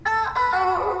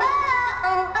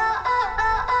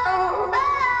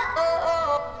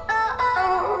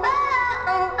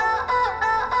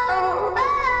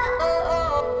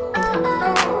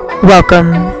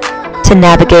Welcome to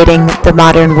Navigating the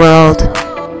Modern World,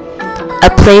 a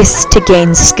place to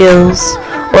gain skills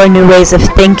or new ways of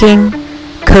thinking,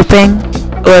 coping,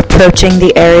 or approaching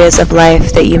the areas of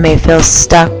life that you may feel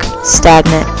stuck,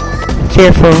 stagnant,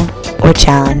 fearful, or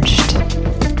challenged.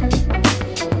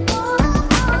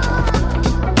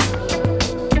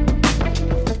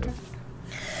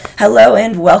 Hello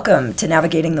and welcome to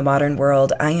Navigating the Modern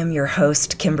World. I am your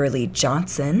host, Kimberly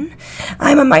Johnson.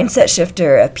 I'm a mindset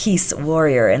shifter, a peace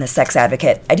warrior, and a sex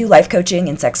advocate. I do life coaching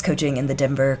and sex coaching in the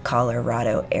Denver,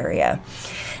 Colorado area.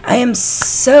 I am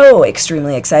so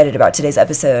extremely excited about today's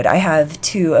episode. I have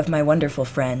two of my wonderful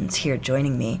friends here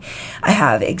joining me. I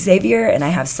have Xavier and I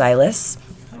have Silas.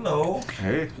 Hello.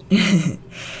 Hey.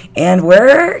 And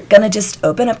we're going to just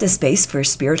open up this space for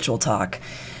spiritual talk.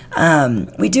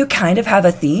 We do kind of have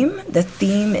a theme. The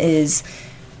theme is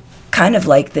kind of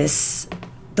like this,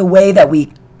 the way that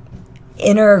we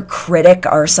inner critic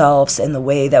ourselves and the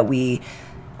way that we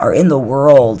are in the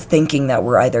world thinking that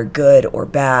we're either good or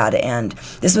bad. And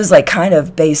this was like kind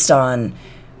of based on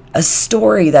a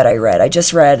story that I read. I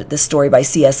just read the story by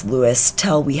C.S. Lewis,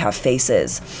 Till We Have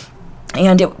Faces.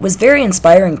 And it was very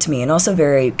inspiring to me and also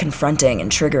very confronting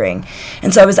and triggering.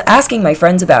 And so I was asking my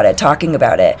friends about it, talking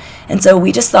about it. And so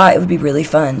we just thought it would be really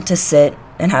fun to sit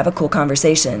and have a cool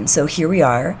conversation. So here we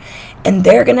are. And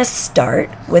they're going to start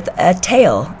with a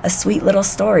tale, a sweet little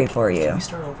story for you. Can we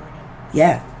start over again?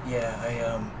 Yeah. Yeah,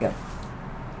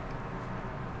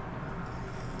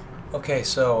 Okay,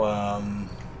 so,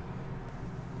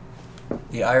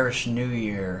 the Irish New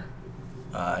Year,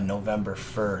 November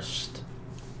 1st,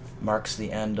 marks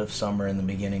the end of summer and the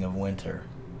beginning of winter.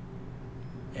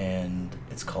 And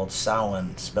it's called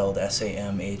Samhain, spelled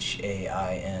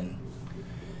S-A-M-H-A-I-N.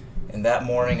 And that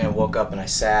morning I woke up and I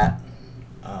sat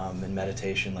in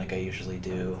meditation like I usually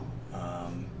do,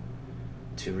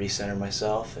 to recenter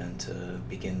myself and to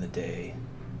begin the day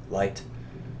light.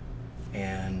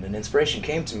 And an inspiration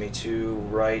came to me to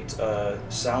write a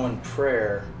Samhain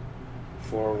prayer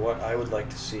for what I would like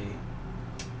to see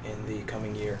in the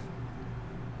coming year.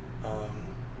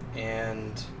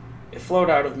 And it flowed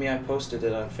out of me. I posted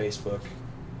it on Facebook.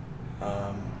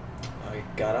 I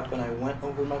got up and I went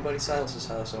over to my buddy Silas's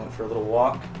house. I went for a little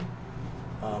walk.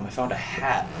 I found a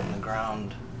hat on the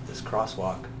ground, this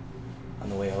crosswalk, on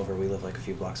the way over. We live like a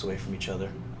few blocks away from each other.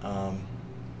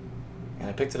 And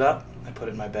I picked it up. I put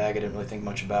it in my bag. I didn't really think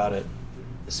much about it.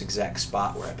 This exact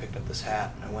spot where I picked up this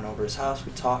hat. I went over to his house.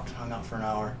 We talked, hung out for an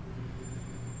hour.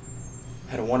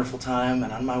 Had a wonderful time.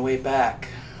 And on my way back,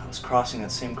 I was crossing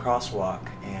that same crosswalk,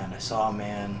 and I saw a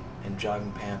man in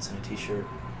jogging pants and a t-shirt,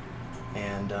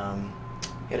 and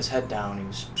he had his head down. He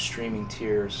was streaming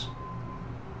tears,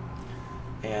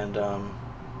 and I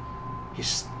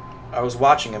was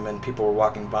watching him, and people were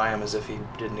walking by him as if he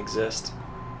didn't exist,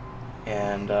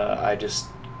 and I just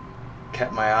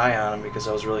kept my eye on him because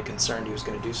I was really concerned he was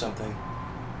going to do something,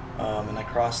 and I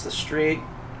crossed the street.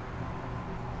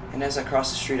 And as I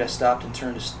crossed the street, I stopped and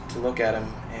turned to look at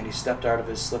him, and he stepped out of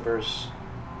his slippers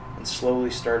and slowly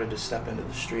started to step into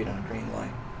the street on a green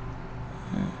light.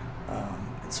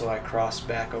 And so I crossed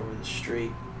back over the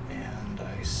street, and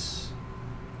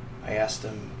I asked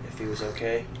him if he was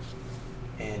okay,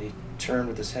 and he turned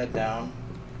with his head down.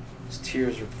 His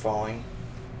tears were falling.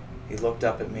 He looked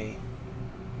up at me,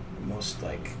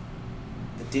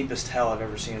 the deepest hell I've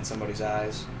ever seen in somebody's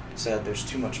eyes, said, "There's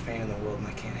too much pain in the world and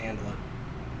I can't handle it."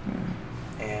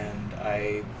 And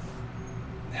I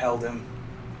held him,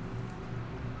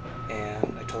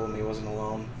 and I told him he wasn't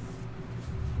alone,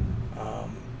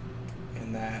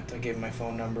 and that I gave him my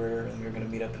phone number, and we were going to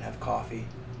meet up and have coffee.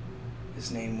 His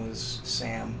name was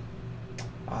Sam,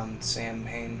 on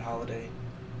Samhain holiday.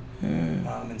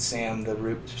 And Sam, the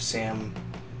root Sam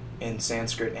in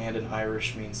Sanskrit and in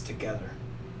Irish means together,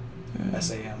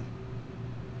 S-A-M.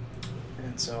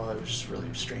 And so it was just really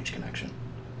a strange connection.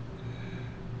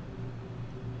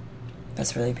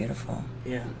 That's really beautiful.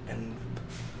 Yeah, and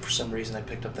for some reason I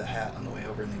picked up the hat on the way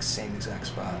over in the same exact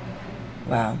spot.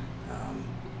 Wow.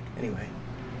 Anyway.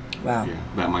 Wow. Yeah,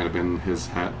 that might have been his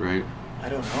hat, right? I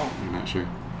don't know. I'm not sure.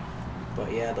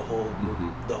 But yeah, the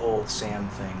whole Sam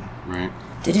thing. Right.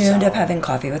 Did you end up having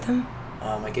coffee with him?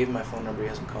 I gave him my phone number. He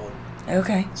hasn't called.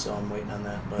 Okay. So I'm waiting on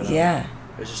that. But yeah.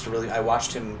 It was just I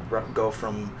watched him go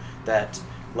from that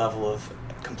level of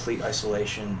complete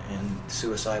isolation and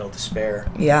suicidal despair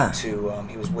to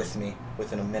he was with me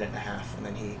within a minute and a half, and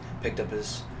then he picked up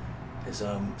his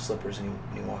slippers and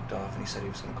he walked off, and he said he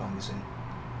was going to call me soon.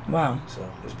 Wow. So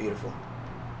it was beautiful.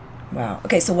 Wow.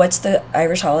 Okay, so what's the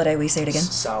Irish holiday? Will you say it again?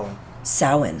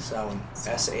 Samhain. Samhain.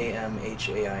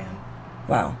 S-A-M-H-A-I-N.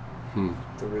 Wow.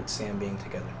 The root Sam being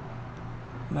together.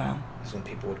 Wow. Is when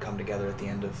people would come together at the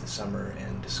end of the summer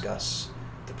and discuss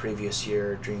the previous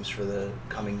year, dreams for the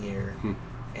coming year,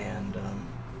 and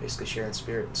basically share in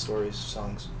spirit, stories,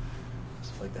 songs,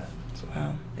 stuff like that. So,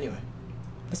 wow. Anyway.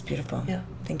 That's beautiful. Yeah.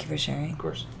 Thank you for sharing. Of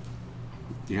course.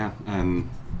 Yeah, and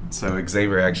so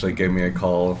Xavier actually gave me a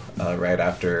call right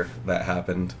after that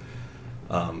happened.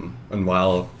 And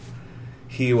while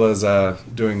he was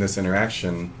doing this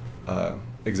interaction,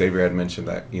 Xavier had mentioned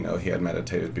that, you know, he had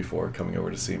meditated before coming over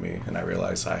to see me, and I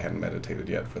realized I hadn't meditated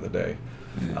yet for the day.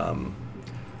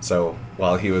 So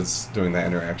while he was doing that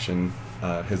interaction,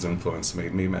 his influence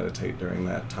made me meditate during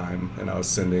that time, and I was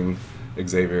sending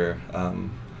Xavier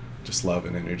just love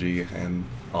and energy and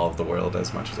all of the world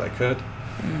as much as I could.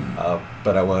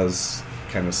 But I was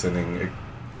kind of sending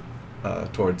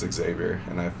towards Xavier,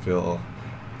 and I feel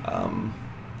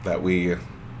that we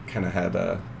kind of had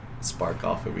a spark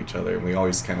off of each other, and we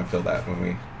always kind of feel that when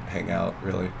we hang out,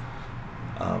 really.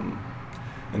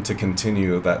 And to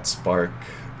continue that spark,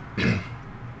 it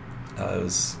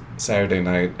was Saturday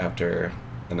night after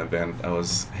an event. I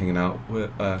was hanging out with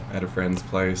at a friend's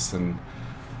place and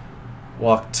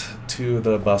walked to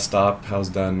the bus stop. I was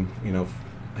done, you know,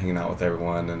 hanging out with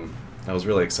everyone, and I was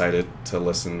really excited to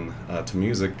listen to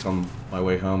music on my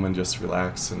way home and just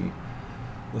relax and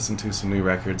listen to some new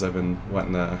records I've been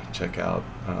wanting to check out.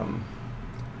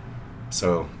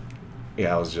 So,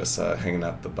 yeah, I was just hanging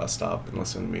out at the bus stop and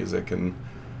listening to music, and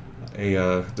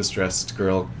a distressed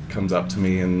girl comes up to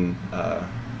me, and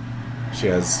she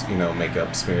has, you know,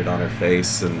 makeup smeared on her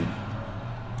face,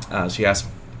 and she asks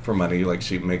for money. Like,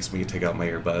 she makes me take out my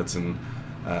earbuds and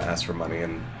ask for money,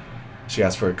 and she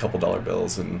asked for a couple dollar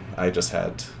bills, and I just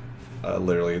had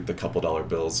literally the couple dollar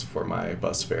bills for my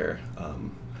bus fare,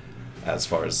 as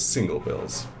far as single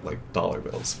bills, like dollar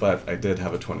bills. But I did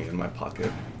have a 20 in my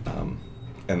pocket,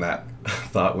 and that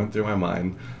thought went through my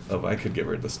mind of, I could give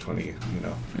her this 20, you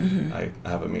know. I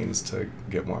have a means to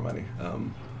get more money.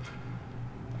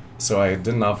 So I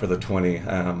didn't offer the 20.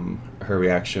 Her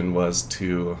reaction was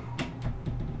to,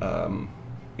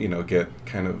 you know, get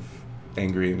kind of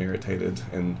angry and irritated,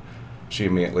 and she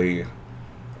immediately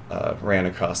ran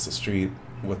across the street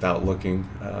without looking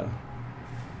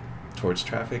towards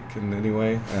traffic in any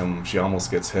way. She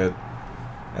almost gets hit,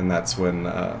 and that's when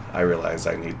I realized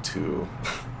I need to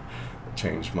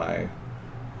change my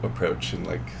approach and,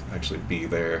 like, actually be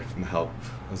there and help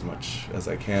as much as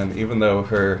I can, even though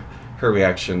her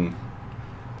reaction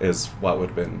is what would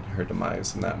have been her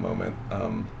demise in that moment.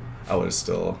 I would have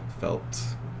still felt,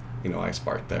 you know, I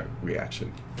sparked that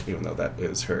reaction, even though that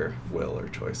is her will or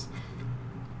choice.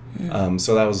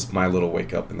 So that was my little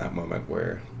wake up in that moment,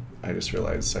 where I just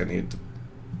realized I need to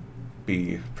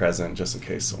be present just in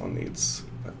case someone needs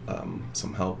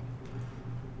some help.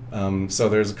 So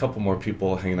there's a couple more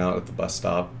people hanging out at the bus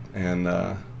stop, and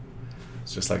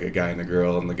it's just like a guy and a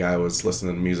girl, and the guy was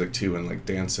listening to music too and, like,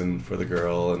 dancing for the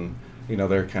girl, and, you know,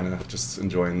 they're kind of just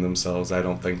enjoying themselves. I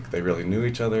don't think they really knew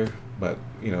each other, but,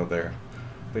 you know,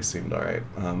 they seemed all right.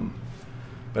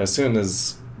 But as soon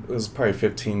as, it was probably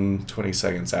 15, 20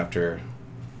 seconds after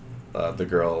the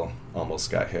girl almost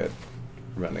got hit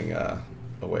running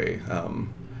away,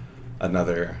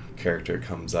 another character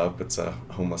comes up. It's a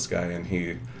homeless guy, and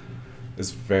he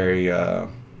is very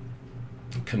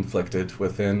conflicted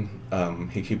within.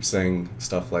 He keeps saying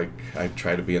stuff like, I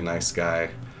try to be a nice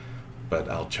guy, but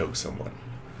I'll choke someone.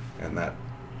 And that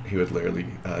he would literally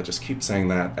just keep saying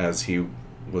that as he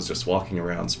was just walking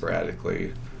around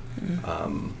sporadically.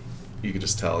 You could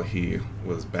just tell he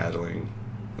was battling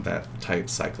that tight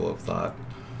cycle of thought.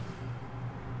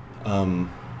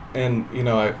 And, you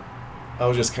know, I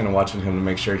was just kind of watching him to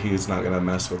make sure he's not going to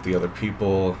mess with the other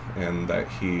people, and that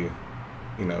he,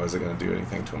 you know, isn't going to do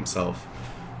anything to himself.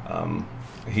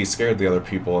 He scared the other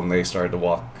people, and they started to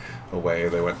walk away.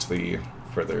 They went to the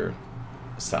further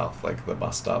south, like the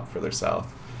bus stop further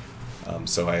south.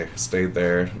 So I stayed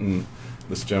there, and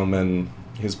this gentleman,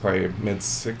 he's probably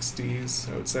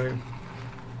mid-60s, I would say.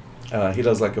 He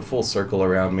does like a full circle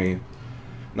around me,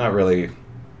 not really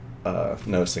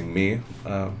noticing me,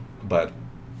 but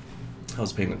I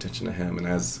was paying attention to him, and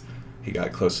as he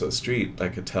got close to the street, I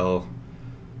could tell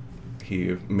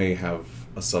he may have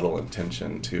a subtle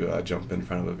intention to jump in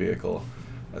front of a vehicle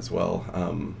as well.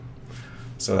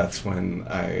 So that's when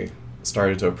I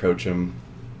started to approach him.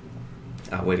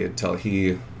 I waited till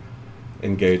he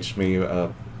engaged me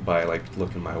by, like,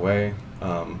 looking my way,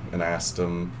 and I asked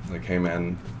him, like, hey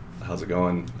man, how's it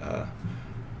going?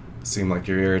 Seem like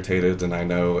you're irritated, and I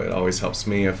know it always helps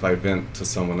me if I vent to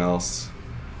someone else,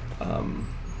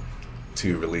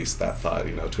 to release that thought,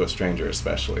 you know, to a stranger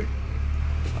especially.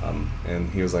 And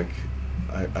he was like,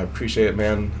 I appreciate it,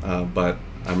 man, but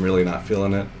I'm really not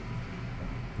feeling it.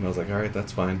 And I was like, all right,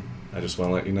 that's fine. I just want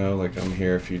to let you know, like, I'm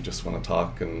here if you just want to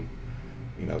talk and,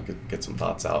 you know, get some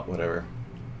thoughts out, whatever.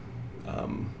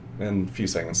 And a few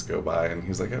seconds go by, and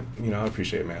he's like, you know, I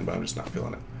appreciate it, man, but I'm just not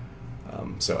feeling it.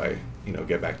 So I, you know,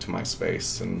 get back to my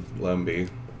space and let him be.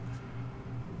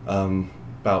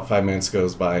 About 5 minutes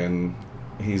goes by, and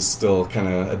he's still kind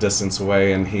of a distance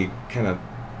away, and he kind of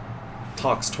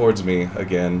talks towards me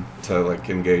again to, like,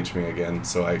 engage me again.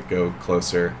 So I go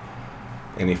closer,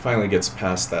 and he finally gets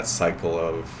past that cycle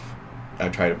of, I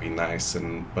try to be nice,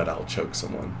 but I'll choke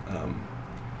someone.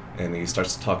 And he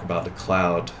starts to talk about the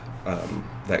cloud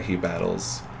that he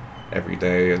battles every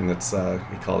day, and it's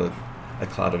he called it a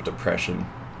cloud of depression.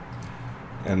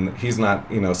 And he's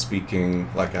not, you know, speaking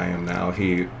like I am now.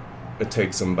 It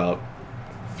takes him about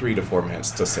 3 to 4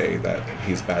 minutes to say that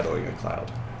he's battling a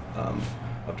cloud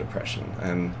of depression,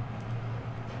 and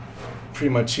pretty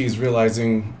much he's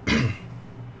realizing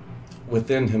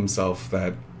within himself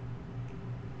that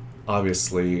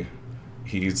obviously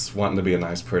he's wanting to be a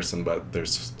nice person, but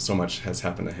there's so much has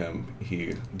happened to him.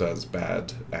 He does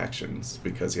bad actions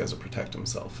because he has to protect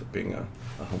himself, being a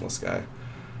homeless guy.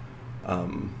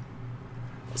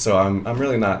 So I'm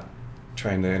really not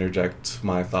trying to interject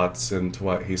my thoughts into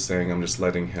what he's saying. I'm just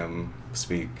letting him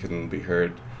speak and be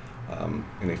heard.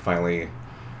 And he finally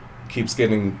keeps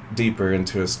getting deeper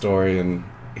into his story, and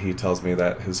he tells me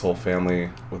that his whole family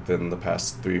within the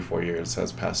past 3 or 4 years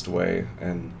has passed away,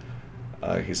 and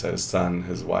he said his son,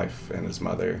 his wife, and his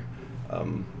mother,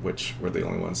 which were the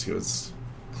only ones he was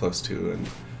close to,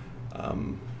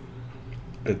 and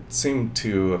it seemed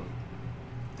to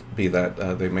be that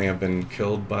they may have been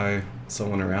killed by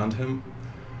someone around him,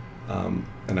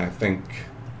 and I think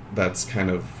that's kind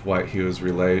of what he was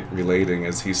relating,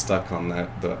 is he's stuck on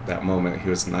that moment. He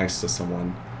was nice to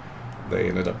someone. They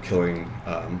ended up killing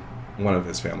one of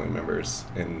his family members,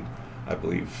 and I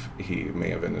believe he may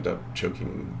have ended up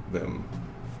choking them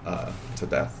to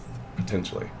death,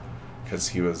 potentially, because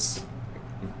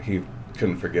he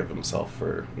couldn't forgive himself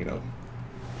for, you know,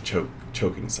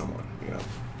 choking someone, you know.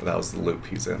 That was the loop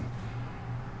he's in.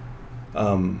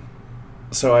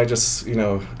 So I just, you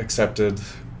know, accepted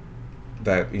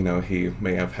that, you know, he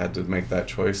may have had to make that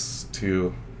choice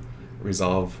to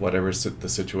resolve whatever the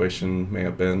situation may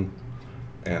have been,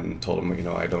 and told him, you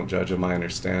know, I don't judge him. I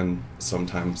understand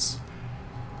sometimes,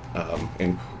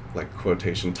 in, like,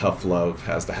 quotation, tough love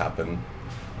has to happen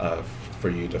for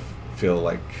you to feel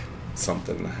like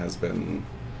something has been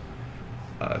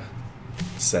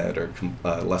said, or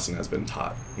a lesson has been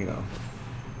taught, you know.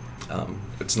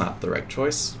 It's not the right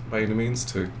choice by any means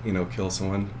to, you know, kill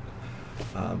someone,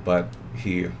 but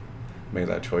he made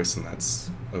that choice, and that's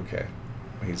okay.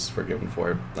 He's forgiven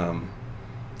for it.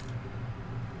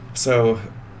 So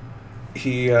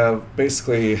he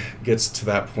basically gets to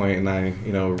that point, and I,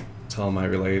 you know, tell him I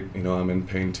relate. You know, I'm in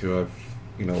pain too. I've,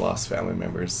 you know, lost family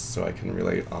members, so I can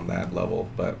relate on that level.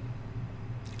 But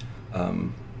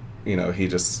you know, he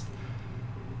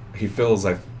feels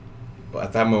like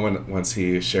at that moment, once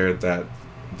he shared that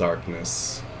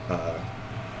darkness,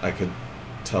 I could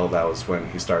tell that was when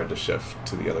he started to shift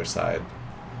to the other side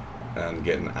and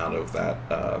getting out of that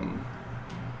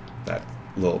that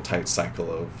little tight cycle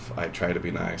of, I try to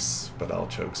be nice, but I'll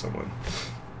choke someone.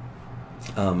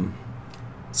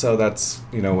 So that's,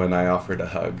 you know, when I offered a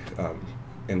hug,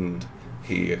 and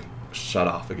he shut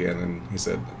off again, and he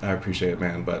said, I appreciate it,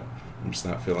 man, but I'm just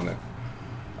not feeling it.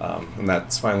 And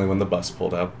that's finally when the bus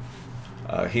pulled up.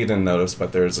 He didn't notice,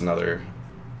 but there's another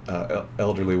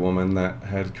elderly woman that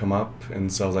had come up,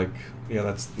 and so I was like, yeah,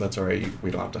 that's all right, we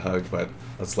don't have to hug, but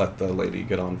let's let the lady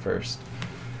get on first.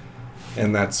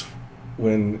 And that's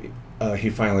when he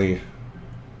finally,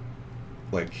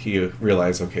 like, he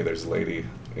realized, okay, there's a lady,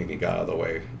 and he got out of the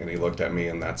way, and he looked at me,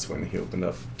 and that's when he opened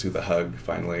up to the hug,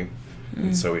 finally.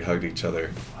 And so we hugged each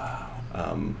other. Wow.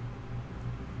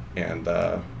 And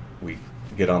we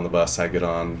get on the bus. I get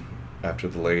on after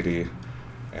the lady,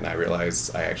 and I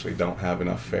realize I actually don't have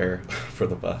enough fare for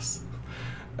the bus.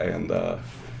 And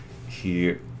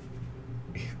he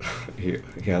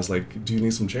has, like, do you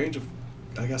need some change?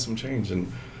 I got some change.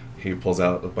 And he pulls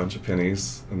out a bunch of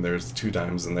pennies, and there's 2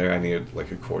 dimes in there. I needed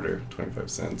like a quarter, 25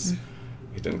 cents.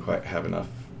 He didn't quite have enough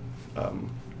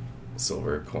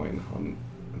silver coin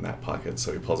in that pocket,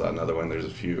 so he pulls out another one. There's a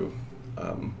few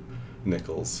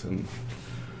nickels and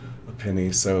a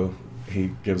penny, so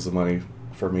he gives the money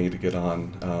for me to get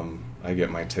on. I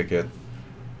get my ticket.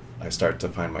 I start to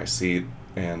find my seat,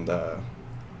 and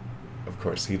of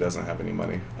course he doesn't have any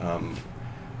money.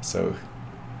 So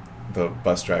the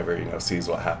bus driver, you know, sees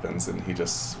what happens, and he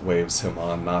just waves him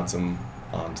on, nods him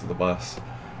onto the bus.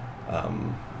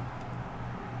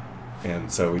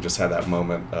 And so we just had that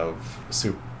moment of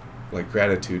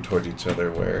gratitude towards each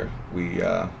other where we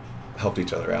helped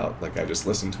each other out. Like, I just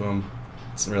listened to him.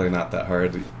 It's really not that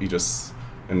hard. You just,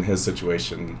 in his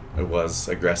situation, it was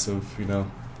aggressive,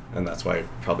 and that's why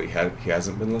probably he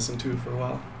hasn't been listened to for a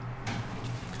while.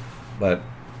 But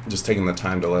just taking the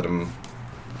time to let him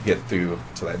get through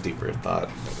to that deeper thought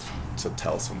to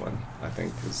tell someone, I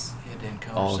think, is He had to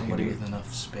encounter all somebody he with needs.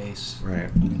 enough space Right.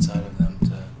 inside of them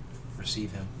to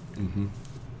receive him. Mm-hmm.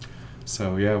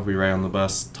 So yeah, we ride on the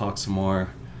bus, talk some more.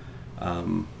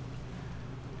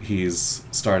 He's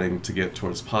starting to get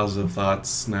towards positive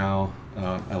thoughts now,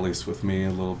 at least with me a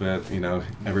little bit.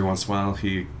 Every once in a while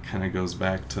he kind of goes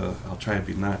back to, I try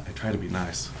to be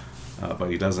nice, but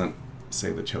he doesn't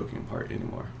say the choking part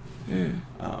anymore.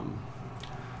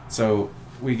 So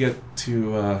we get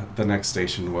to the next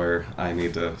station where I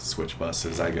need to switch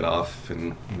buses. I get off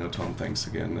and tell him thanks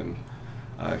again,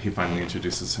 and he finally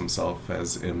introduces himself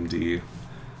as MD,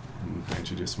 and I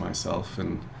introduce myself,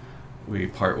 and we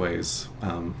part ways.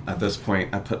 At this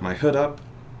point, I put my hood up.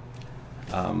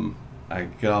 I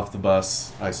get off the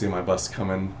bus. I see my bus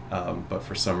coming, but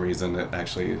for some reason it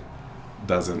actually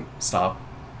doesn't stop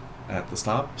at the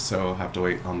stop, so I have to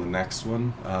wait on the next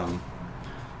one.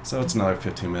 So it's another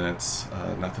 15 minutes.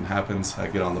 Nothing happens. I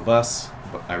get on the bus,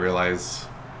 but I realize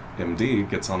MD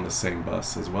gets on the same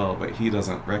bus as well, but he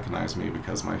doesn't recognize me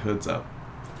because my hood's up.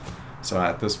 So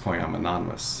at this point, I'm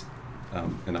anonymous,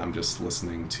 and I'm just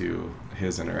listening to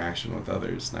his interaction with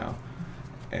others now.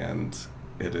 And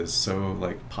it is so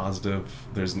positive.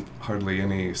 There's hardly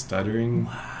any stuttering.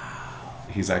 Wow.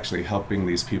 He's actually helping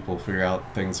these people figure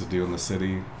out things to do in the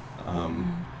city.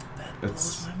 That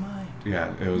blows my mind.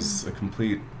 Yeah, it was a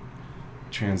complete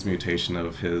transmutation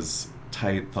of his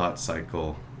tight thought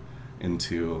cycle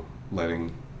into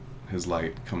letting his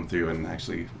light come through and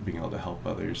actually being able to help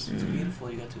others. It's beautiful.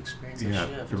 You got to experience that Yeah,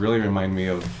 shift. it really reminded me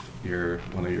of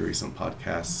one of your recent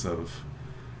podcasts of,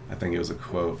 I think it was a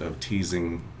quote of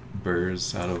teasing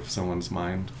burrs out of someone's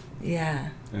mind. Yeah.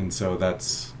 And so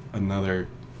that's another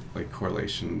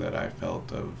correlation that I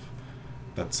felt of,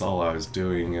 that's all I was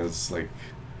doing is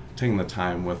taking the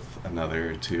time with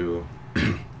another to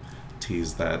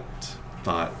tease that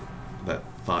thought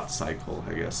cycle,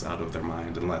 I guess, out of their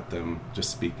mind and let them just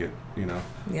speak it,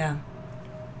 Yeah.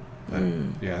 But,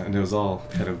 yeah, and it was all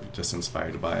kind of just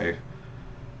inspired by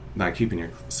not keeping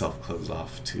yourself closed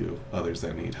off to others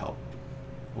that need help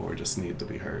or just need to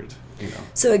be heard,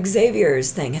 So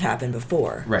Xavier's thing had happened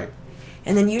before. Right.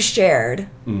 And then you shared.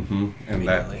 Mm-hmm. And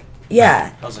that, Immediately.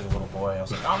 Yeah. I was like a little boy. I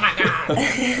was like, oh my God,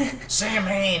 Sam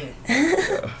Hain.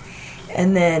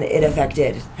 And then it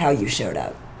affected how you showed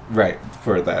up right,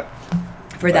 for that.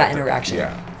 for that interaction.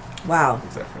 Yeah, Wow.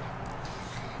 exactly.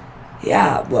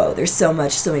 Yeah, whoa, there's so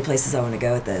many places I want to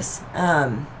go with this.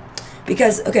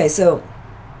 Because, okay, so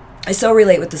I so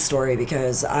relate with the story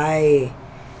because I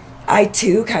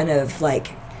too kind of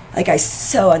I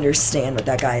so understand what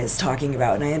that guy is talking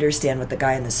about, and I understand what the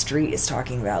guy in the street is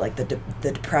talking about, the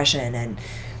depression and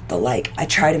the I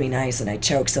try to be nice and I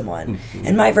choke someone. Mm-hmm.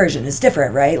 And my version is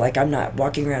different, right? I'm not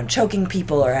walking around choking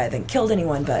people or I haven't killed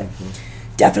anyone, but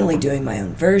definitely doing my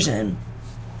own version.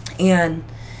 And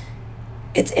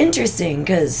it's interesting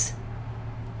because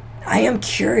I am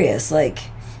curious,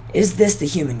 is this the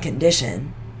human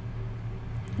condition?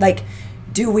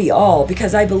 Do we all?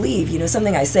 Because I believe,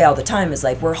 something I say all the time is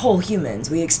we're whole humans.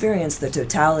 We experience the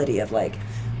totality of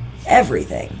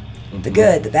everything. Mm-hmm. The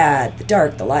good, the bad, the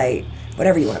dark, the light,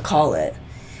 whatever you want to call it.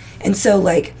 And so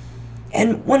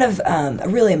and one of a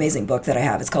really amazing book that I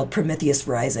have is called Prometheus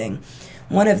Rising.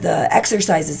 One of the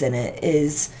exercises in it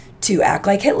is to act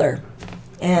like Hitler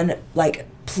and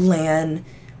plan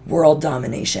world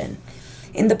domination.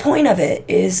 And the point of it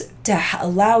is to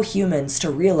allow humans to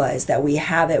realize that we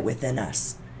have it within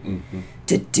us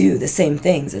to do the same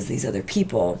things as these other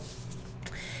people.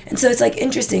 And so it's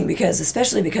interesting because,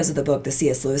 especially because of the book, the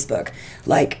C.S. Lewis book,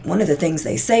 one of the things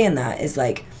they say in that is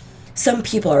some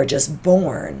people are just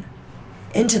born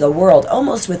into the world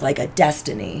almost with a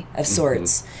destiny of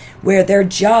sorts, where their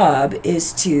job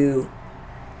is to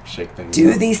shake things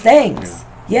do up. These things.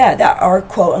 Yeah, that are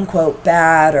quote unquote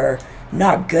bad or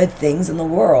not good things in the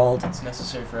world. It's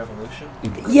necessary for evolution.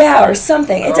 Yeah, or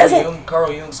something. It doesn't.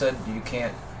 Carl Jung said you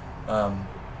can't. That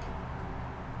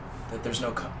there's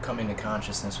no coming to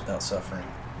consciousness without suffering.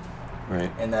 Right.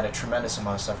 And that a tremendous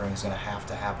amount of suffering is going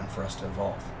to happen for us to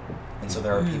evolve. And so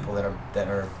there are people that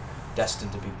are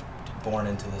destined to be born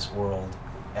into this world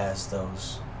as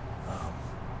those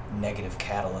negative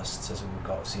catalysts, as we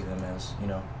would see them as,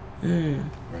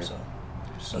 Right.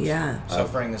 So Yeah.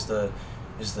 suffering is the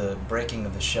breaking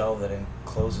of the shell that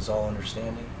encloses all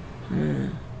understanding.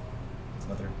 It's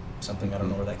another something I don't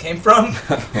know where that came from.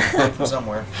 From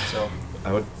somewhere. So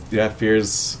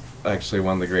fear's actually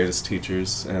one of the greatest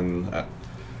teachers, and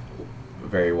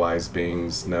very wise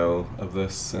beings know of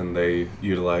this, and they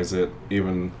utilize it.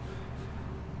 Even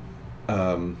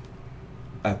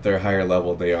at their higher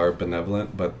level, they are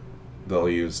benevolent, but they'll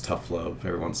use tough love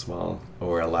every once in a while,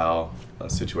 or allow a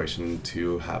situation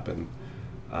to happen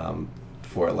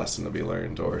for a lesson to be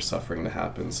learned, or suffering to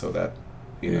happen, so that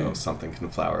something can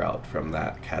flower out from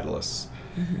that catalyst.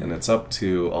 And it's up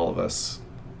to all of us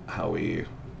how we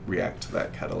react to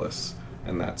that catalyst,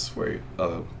 and that's where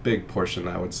a big portion,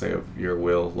 I would say, of your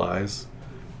will lies,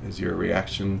 is your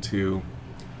reaction to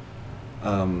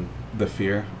the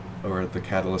fear or the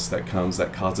catalyst that comes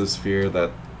that causes fear.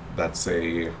 That's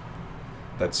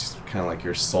kind of like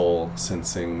your soul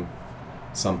sensing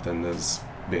something is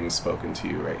being spoken to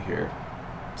you right here.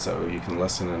 So you can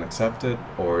listen and accept it,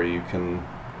 or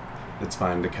it's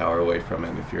fine to cower away from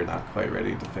it if you're not quite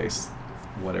ready to face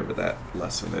whatever that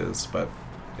lesson is, but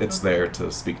it's there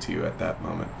to speak to you at that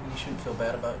moment. You shouldn't feel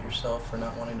bad about yourself for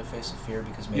not wanting to face a fear,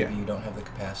 because maybe you don't have the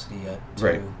capacity yet to,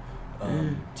 right.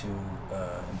 To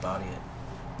embody it.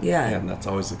 Yeah. And that's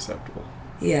always acceptable.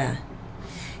 Yeah.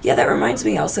 Yeah, that reminds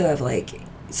me also of, like,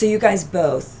 so you guys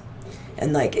both,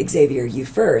 and, like, Xavier, you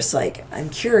first, like, I'm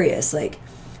curious, like,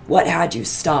 what had you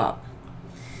stop?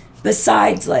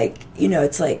 Besides, like,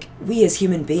 it's like, we as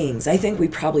human beings, I think we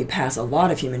probably pass a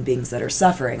lot of human beings that are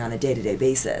suffering on a day-to-day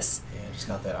basis. Yeah, just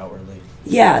not that outwardly.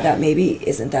 Yeah, that maybe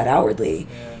isn't that outwardly.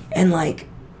 Yeah. And, like,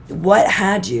 what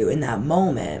had you in that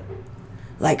moment,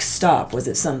 like, stop? Was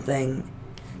it something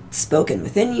spoken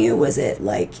within you? Was it,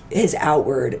 like, his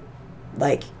outward,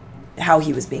 like, how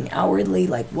he was being outwardly?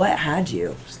 Like, what had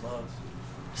you? Just love.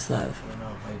 Just love. I don't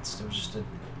know.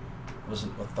 It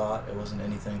wasn't a thought. It wasn't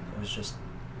anything. It was just,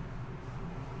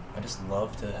 I just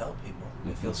love to help people.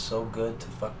 It feels so good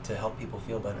to help people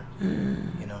feel better.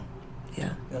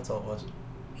 Yeah. That's all it was.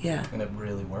 Yeah. And it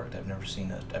really worked. I've never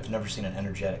seen an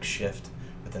energetic shift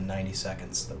within 90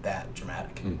 seconds that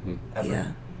dramatic. Ever.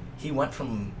 Yeah. He went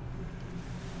from,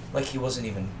 like, he wasn't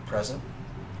even present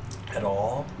at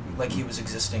all. Like, he was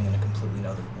existing in a completely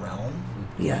other realm.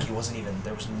 Yeah. Like,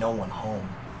 there was no one home.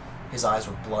 His eyes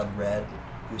were blood red.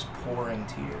 He was pouring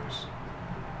tears.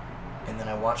 And then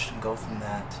I watched him go from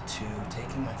that to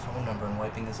taking my phone number and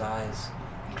wiping his eyes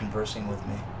and conversing with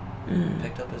me.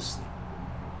 Picked up his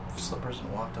slippers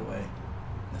and walked away.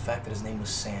 And the fact that his name was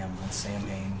Sam on Sam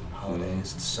Hain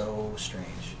holidays, it's so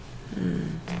strange.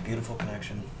 Beautiful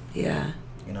connection. Yeah.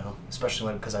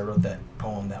 Especially because I wrote that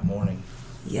poem that morning.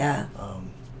 Yeah.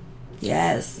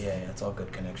 Yes. Yeah, it's all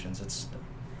good connections.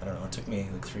 I don't know, it took me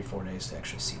like 3-4 days to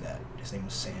actually see that. His name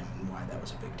was Sam, and why that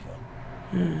was a big deal.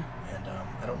 And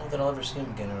I don't know that I'll ever see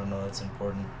him again. I don't know that's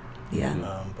important.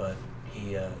 Yeah. But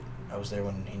I was there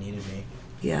when he needed me.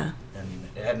 Yeah. And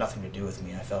it had nothing to do with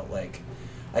me.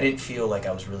 I didn't feel like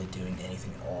I was really doing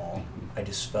anything at all. I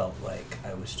just felt like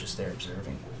I was just there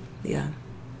observing. Yeah.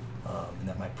 And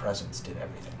that my presence did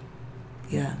everything.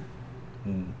 Yeah.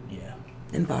 Yeah.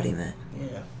 Embodiment.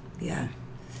 Yeah. Yeah.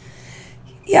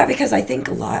 Yeah, because I think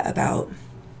a lot about,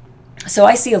 so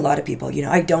I see a lot of people,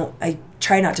 I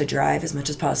try not to drive as much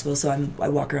as possible, so I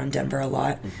walk around Denver a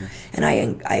lot, and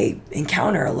I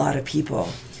encounter a lot of people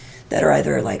that are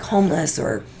either, like, homeless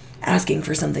or asking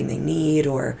for something they need,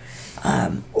 or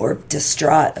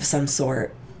distraught of some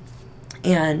sort.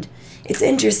 And it's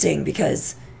interesting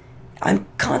because I'm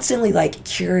constantly, like,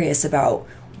 curious about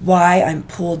why I'm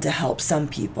pulled to help some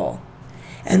people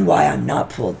and why I'm not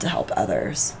pulled to help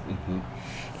others.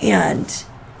 And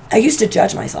I used to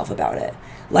judge myself about it.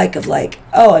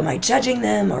 Oh, am I judging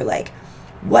them? Or, like,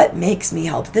 what makes me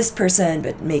help this person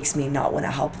but makes me not want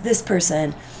to help this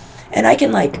person? And I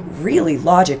can, like, really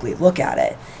logically look at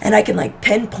it. And I can, like,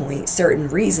 pinpoint certain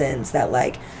reasons that,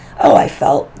 like, oh, I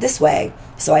felt this way,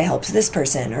 so I helped this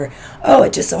person. Or, oh,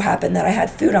 it just so happened that I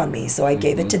had food on me, so I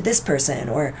gave it to this person.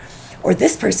 Or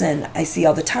this person I see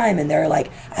all the time, and they're, like,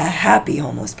 a happy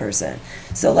homeless person.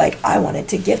 So, like, I wanted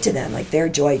to give to them. Like, their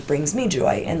joy brings me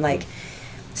joy. And, like,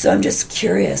 so I'm just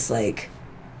curious, like,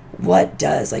 what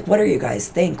do you guys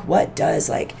think? What does,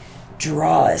 like,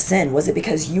 draw us in? Was it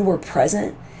because you were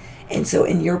present? And so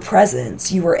in your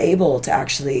presence, you were able to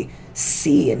actually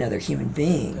see another human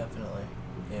being. Definitely,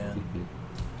 yeah.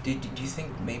 Do you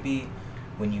think maybe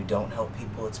when you don't help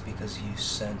people, it's because you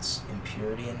sense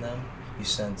impurity in them? You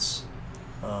sense,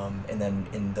 and then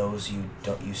in those you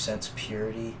sense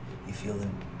purity. You feel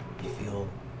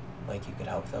like you could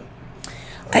help them.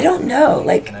 I don't know.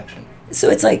 Like, connection. so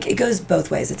it's like, it goes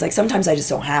both ways. It's like sometimes I just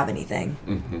don't have anything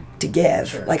to give.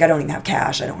 Sure. Like, I don't even have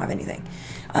cash. I don't have anything.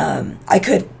 I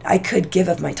could give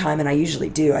of my time, and I usually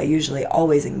do. I usually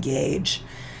always engage.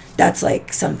 That's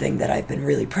like something that I've been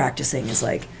really practicing, is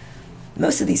like,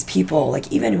 most of these people,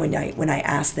 like, even when I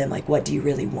ask them, like, what do you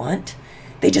really want?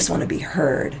 They just want to be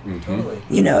heard. Totally.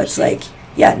 You know, it's like,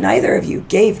 yeah, neither of you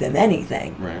gave them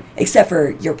anything. Right. Except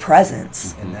for your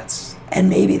presence. And that's, And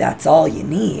maybe that's all you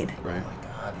need. oh Right. my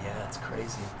God, yeah, it's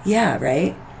crazy. Yeah,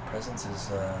 right? Presence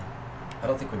is, I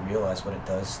don't think we realize what it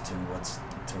does to what's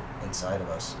inside of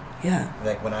us. Yeah.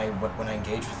 Like when I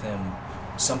engage with him,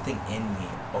 something in me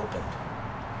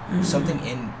opened. Something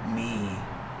in me,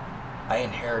 I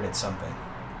inherited something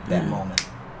that moment.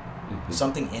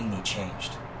 Something in me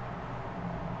changed.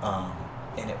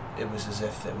 And it was as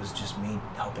if it was just me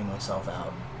helping myself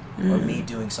out. Or me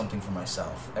doing something for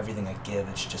myself. Everything I give,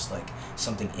 it's just like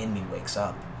something in me wakes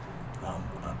up.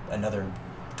 Another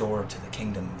door to the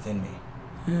kingdom within me.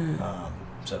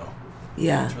 So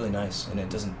Yeah. it's really nice, and it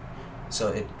doesn't. So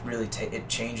it really it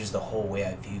changes the whole way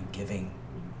I view giving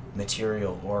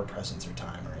material or presence or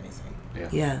time or anything. Yeah.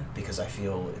 Yeah. Because I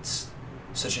feel it's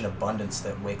such an abundance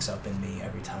that wakes up in me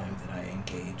every time that I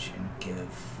engage and give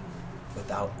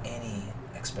without any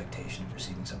expectation of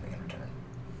receiving something in return.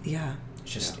 Yeah.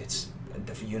 It's just Yeah. it's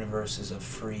the universe is a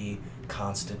free,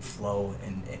 constant flow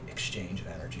and exchange of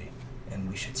energy, and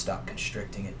we should stop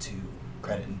constricting it to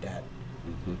credit and debt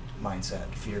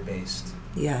mindset, fear-based.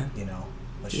 Yeah. You know,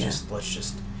 let's Yeah.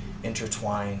 just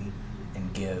intertwine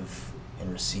and give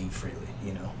and receive freely.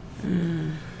 You know,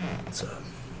 it's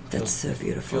That's so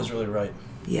beautiful. Feels really right.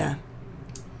 Yeah.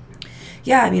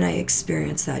 Yeah, I mean, I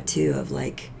experience that too, of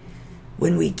like,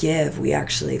 when we give, we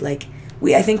actually, like,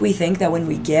 I think we think that when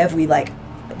we give, we like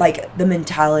the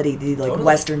mentality, the like Totally.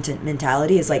 Western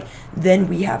mentality is like, then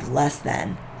we have less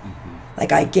than.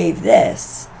 Like, I gave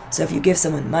this, so if you give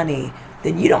someone money,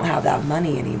 then you don't have that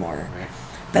money anymore. Right.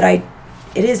 But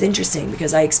it is interesting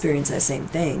because I experience that same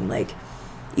thing. Like,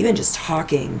 even just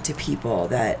talking to people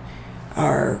that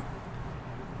are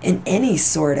in any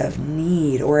sort of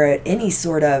need or at any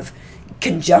sort of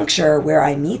conjuncture where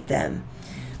I meet them,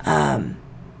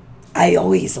 I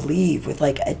always leave with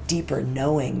like a deeper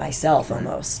knowing myself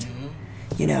almost.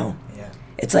 You know? Yeah.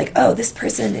 It's like, oh, this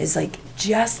person is like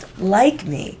just like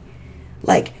me.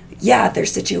 Like, yeah, their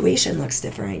situation looks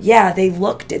different. Yeah,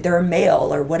 they're a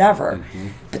male or whatever.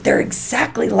 But they're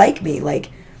exactly like me.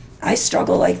 Like, I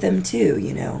struggle like them too,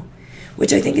 you know?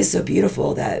 Which I think is so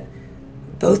beautiful that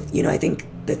both, you know, I think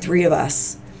the three of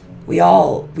us, we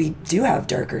do have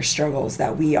darker struggles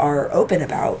that we are open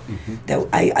about. That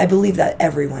I believe that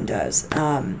everyone does.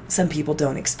 Some people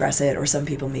don't express it, or some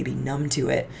people may be numb to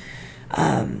it.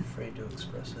 Afraid to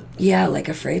express it. Yeah, like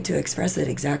afraid to express it,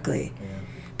 exactly. Yeah.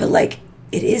 But like,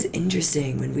 it is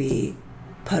interesting when we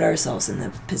put ourselves in the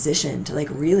position to like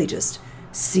really just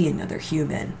see another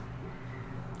human,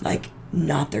 like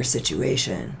not their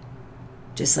situation,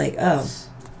 just like, oh,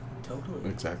 Totally.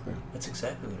 Exactly. That's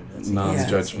exactly what it is.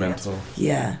 Non-judgmental.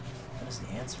 yeah. That is the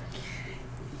answer.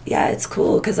 Yeah, it's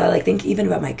cool because I like think even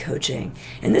about my coaching,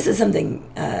 and this is something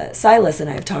Silas and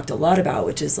I have talked a lot about,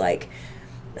 which is like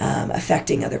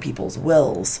affecting other people's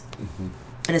wills,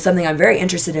 and it's something I'm very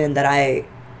interested in that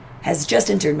has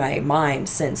just entered my mind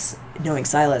since knowing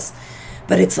Silas.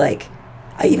 But it's like,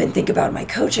 I even think about my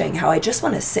coaching, how I just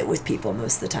want to sit with people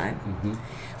most of the time.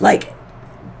 Like,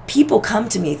 people come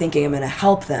to me thinking I'm going to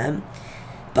help them,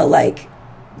 but like,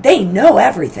 they know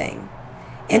everything.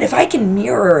 And if I can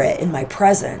mirror it in my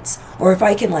presence, or if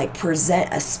I can like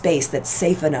present a space that's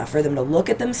safe enough for them to look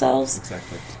at themselves,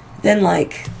 Exactly.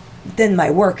 then my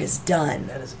work is done.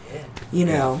 That is it. You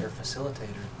know? You're a facilitator.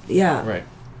 Yeah. Right.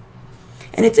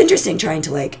 And it's interesting trying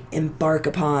to like embark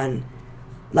upon,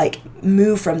 like,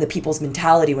 move from the people's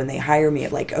mentality when they hire me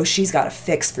of like, oh, she's got a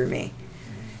fix for me,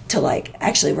 to like,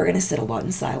 actually, we're going to sit a lot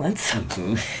in silence.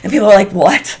 And people are like,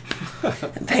 what?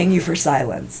 I'm paying you for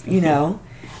silence, you know?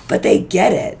 But they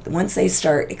get it. Once they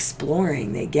start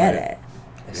exploring, they get it.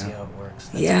 I see how it works.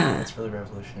 That's really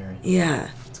revolutionary. Yeah.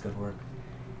 It's good work.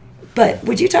 But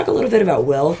would you talk a little bit about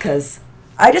Will? Because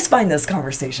I just find this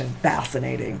conversation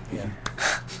fascinating. Yeah.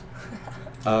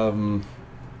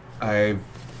 I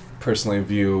personally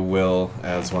view will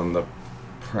as one of the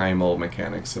primal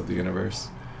mechanics of the universe.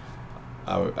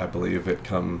 I believe it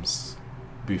comes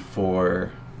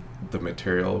before the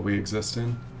material we exist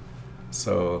in.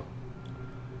 So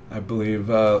I believe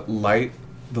the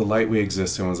light we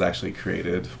exist in was actually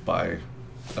created by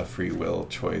a free will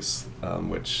choice,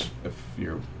 which, if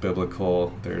you're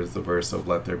biblical, there's the verse of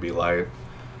 "Let there be light,"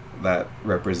 that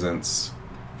represents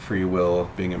free will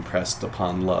being impressed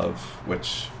upon love,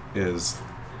 which is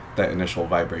that initial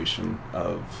vibration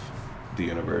of the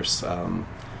universe,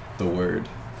 the word.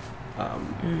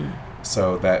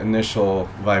 So that initial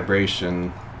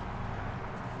vibration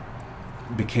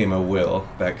became a will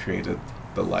that created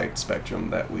the light spectrum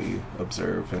that we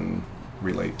observe and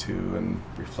relate to and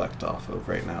reflect off of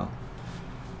right now.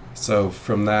 So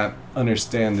from that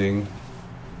understanding,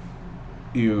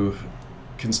 you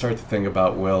can start to think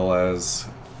about will as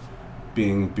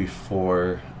being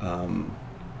before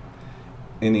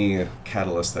any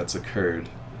catalyst that's occurred.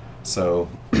 So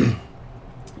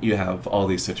you have all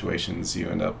these situations you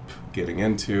end up getting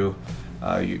into.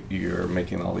 You're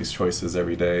making all these choices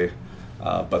every day,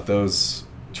 but those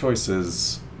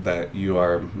choices that you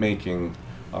are making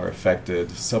are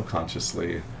affected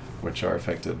subconsciously, which are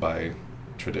affected by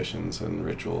traditions and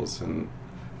rituals and,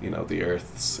 the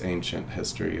Earth's ancient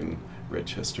history and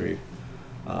rich history.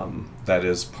 That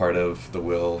is part of the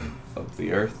will of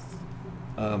the Earth,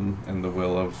 and the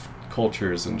will of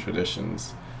cultures and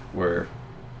traditions. We're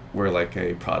like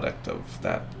a product of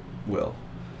that will.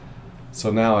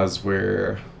 So now as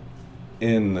we're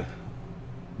in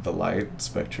the light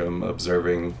spectrum,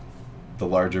 observing the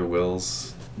larger will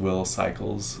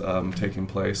cycles taking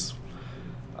place,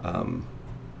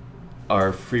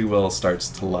 our free will starts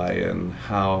to lie in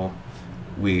how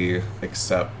we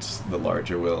accept the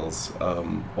larger wills,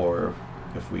 or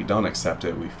if we don't accept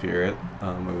it, we fear it,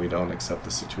 and we don't accept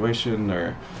the situation,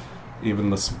 or even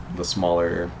the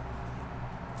smaller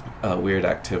weird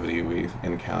activity we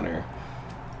encounter.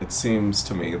 It seems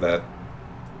to me that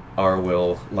our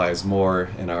will lies more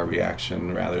in our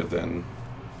reaction rather than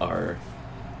our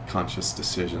conscious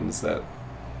decisions that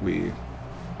we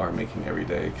are making every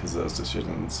day, because those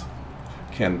decisions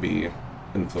can be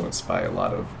influenced by a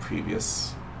lot of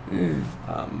previous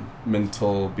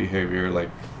mental behavior,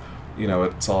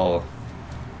 it's all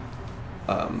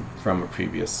from a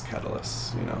previous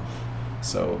catalyst,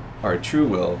 So our true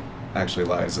will actually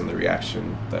lies in the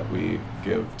reaction that we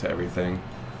give to everything,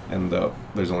 and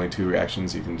there's only two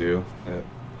reactions you can do.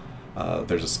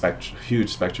 There's a huge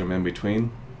spectrum in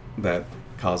between that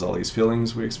cause all these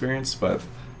feelings we experience, but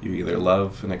you either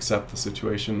love and accept the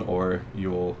situation, or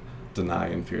you'll deny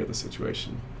and fear the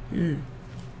situation.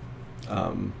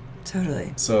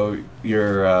 Totally. So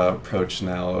your approach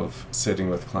now of sitting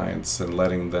with clients and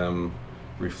letting them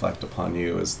reflect upon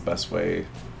you is the best way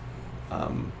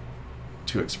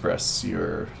to express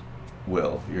your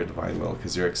will, your divine will,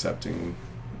 because you're accepting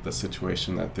the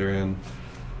situation that they're in,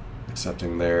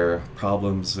 accepting their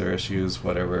problems, their issues,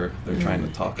 whatever they're trying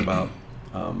to talk about.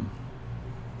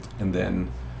 And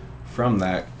then from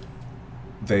that,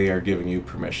 they are giving you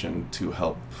permission to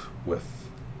help with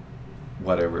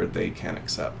whatever they can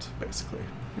accept, basically.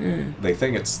 They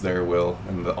think it's their will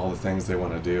and all the things they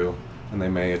want to do, and they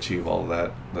may achieve all of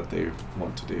that they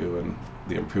want to do and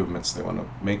the improvements they want to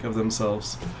make of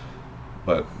themselves.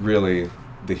 But really,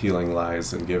 the healing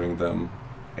lies in giving them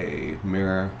a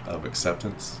mirror of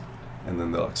acceptance, and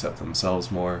then they'll accept themselves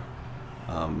more,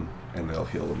 and they'll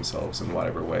heal themselves in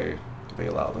whatever way they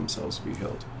allow themselves to be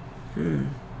healed.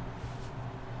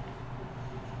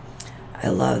 I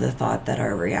love the thought that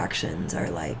our reactions are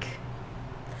like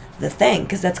the thing,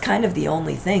 because that's kind of the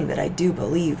only thing that I do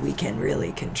believe we can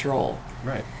really control.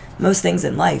 Right. Most things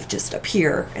in life just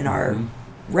appear in our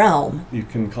realm. You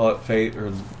can call it fate or I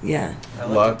like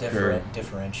luck to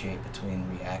differentiate between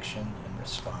reaction and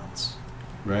response.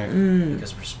 Right.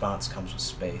 Because response comes with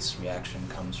space, reaction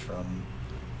comes from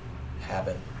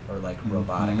habit, or like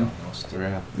robotic almost.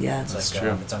 Yeah. It's That's like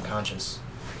true. it's unconscious.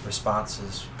 Response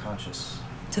is conscious.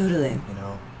 Totally.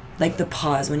 Like the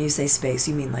pause. When you say space,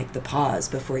 you mean like the pause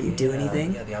before you do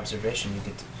anything? Yeah, the observation. You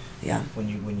get to, Yeah. when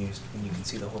you can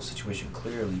see the whole situation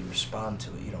clearly, you respond to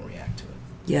it. You don't react to it.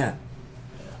 Yeah.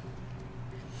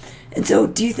 And so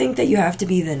do you think that you have to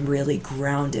be then really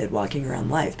grounded walking around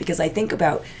life? Because I think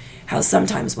about how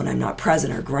sometimes when I'm not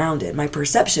present or grounded, my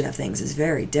perception of things is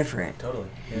very different. Totally.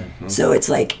 Yeah. So it's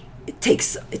like it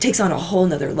takes on a whole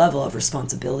nother level of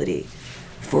responsibility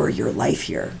for your life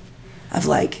here. Of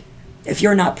like, if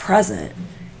you're not present,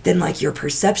 then like your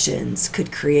perceptions could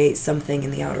create something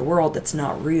in the outer world that's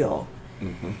not real.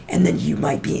 And then you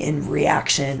might be in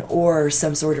reaction or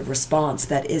some sort of response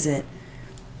that isn't,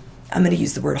 I'm going to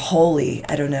use the word holy,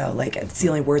 I don't know, like it's the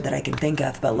only word that I can think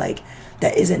of, but like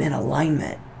that isn't in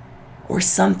alignment or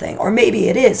something. Or maybe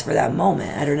it is for that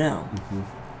moment, I don't know.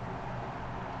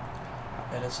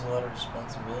 And it's a lot of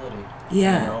responsibility.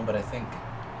 Yeah. But I think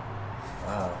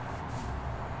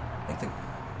the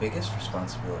biggest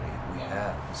responsibility we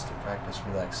have is to practice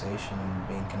relaxation and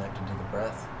being connected to the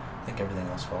breath I think everything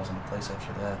else falls into place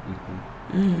after that.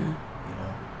 Mm-hmm. Mm. You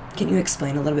know. Can you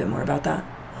explain a little bit more about that?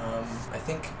 I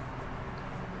think.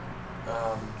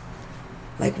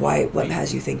 Like, what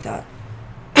has you think that?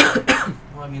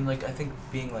 Well, I mean, like, I think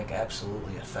being, like,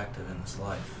 absolutely effective in this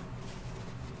life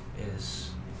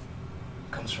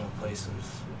comes from a place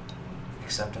of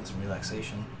acceptance and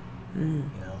relaxation, Mm.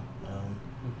 you know.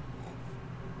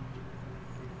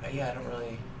 Yeah,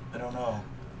 I don't know.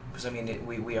 Because, I mean,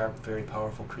 we are very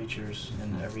powerful creatures,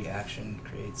 and every action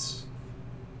creates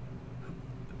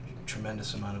a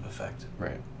tremendous amount of effect.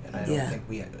 Right. And I don't Yeah. think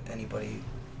anybody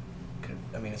could,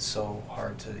 I mean, it's so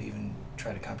hard to even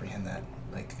try to comprehend that,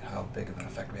 like, how big of an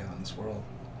effect we have on this world.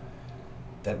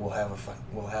 That we'll have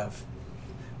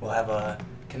a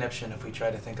conniption if we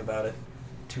try to think about it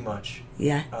too much.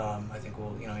 Yeah. I think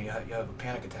you have a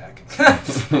panic attack.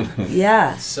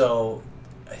 Yeah. So,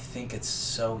 I think it's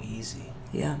so easy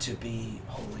Yeah. to be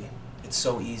holy. It's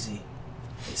so easy.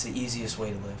 It's the easiest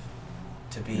way to live.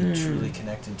 To be truly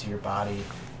connected to your body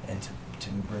and to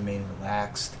remain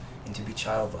relaxed and to be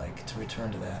childlike, to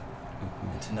return to that. Mm-hmm.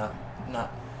 And to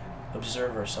not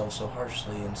observe ourselves so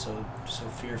harshly and so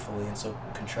fearfully and so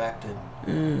contracted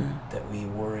that we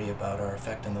worry about our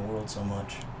effect in the world so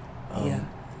much. Yeah.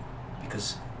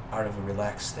 Because out of a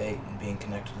relaxed state and being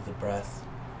connected to the breath,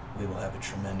 we will have a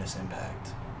tremendous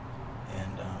impact.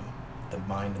 And the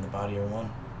mind and the body are one.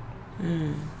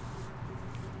 Mm.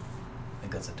 I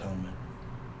think that's atonement.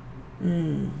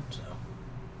 Mm. So,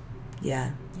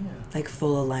 Yeah. yeah. Like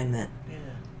full alignment. Yeah.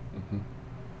 Mm-hmm.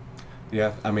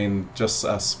 Yeah, I mean, just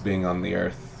us being on the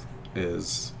earth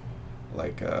is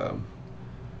like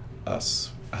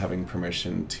us having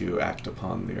permission to act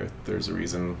upon the earth. There's a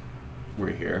reason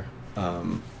we're here.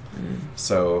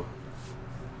 So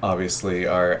obviously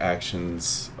our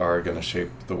actions are going to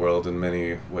shape the world in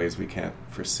many ways we can't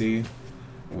foresee.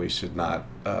 We should not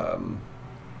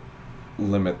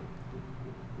limit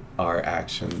our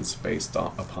actions based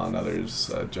upon others'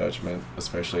 judgment,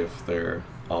 especially if they're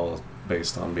all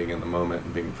based on being in the moment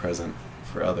and being present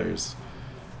for others.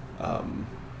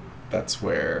 That's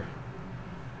where,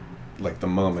 like, the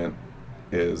moment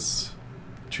is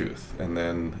truth, and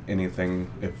then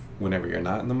whenever you're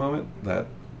not in the moment, that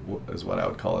is what I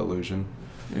would call illusion.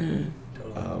 Mm.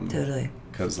 Totally.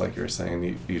 Because, like you were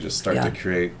saying, you just start Yeah. to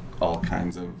create all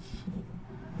kinds of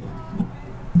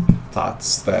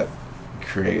thoughts that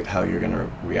create how you're going to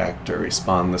react or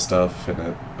respond to stuff, and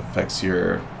it affects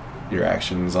your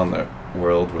actions on the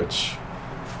world, which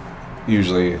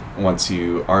usually once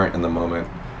you aren't in the moment,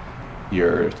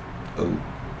 your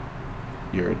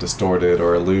distorted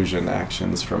or illusion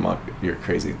actions from your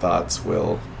crazy thoughts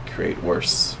will create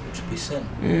worse. Which would be sin.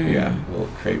 Mm. Yeah, will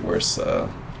create worse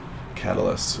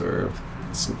catalysts or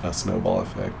a snowball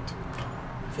effect.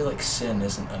 I feel like sin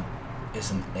isn't an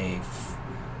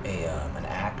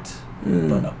act, Mm.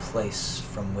 but a place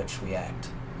from which we act.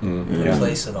 Mm. A Yeah.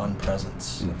 place of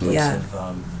unpresence, a place Yeah.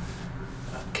 of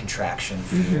contraction,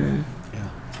 fear, Yeah.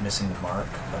 missing the mark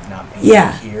of not being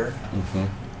Yeah. here. Mm-hmm.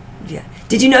 Yeah.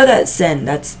 Did you know that sin?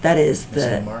 That is Missing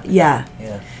the the mark? yeah.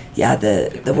 Yeah. Yeah, the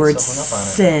People word get so hung up on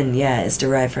it. sin, yeah, is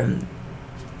derived from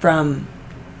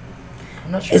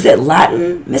I'm not sure. is it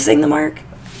Latin, missing the mark?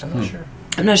 I'm not sure.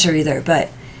 I'm not sure either, but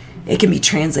it can be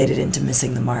translated into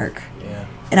missing the mark. Yeah.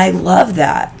 And I love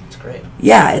that. It's great.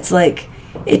 Yeah, it's like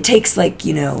it takes, like,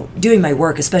 you know, doing my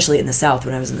work, especially in the South,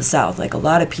 when I was in the South, like a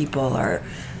lot of people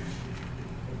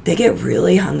they get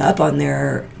really hung up on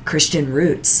their Christian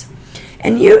roots.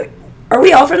 And are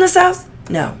we all from the South?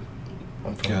 No.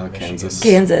 I'm from Yeah, Michigan. Kansas.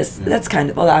 Kansas. Yeah. That's kind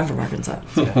of, well, I'm from Arkansas.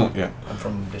 Yeah. I'm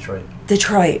from Detroit.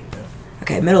 Detroit. Yeah.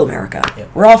 Okay, Middle America. Yeah.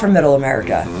 We're all from Middle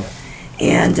America. Mm-hmm.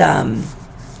 And,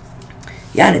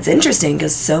 yeah, and it's interesting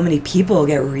because so many people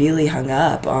get really hung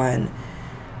up on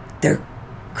their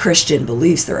Christian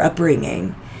beliefs, their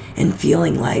upbringing, and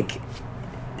feeling like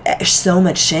so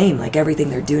much shame, like everything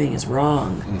they're doing is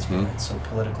wrong. Mm-hmm. It's so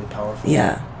politically powerful.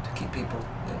 Yeah. To keep people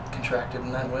contracted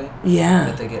in that way. Yeah.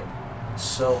 That they get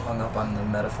so hung up on the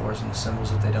metaphors and the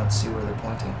symbols that they don't see where they're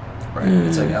pointing. Right.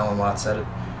 It's like Alan Watts said it.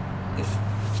 If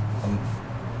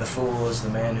the fool is the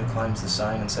man who climbs the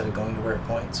sign instead of going to where it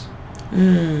points.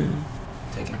 Mm.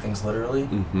 Taking things literally,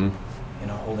 Mm-hmm.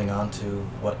 holding on to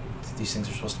what these things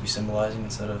are supposed to be symbolizing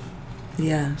instead of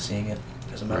Yeah. seeing it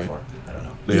as a metaphor. I don't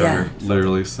know. They Yeah. are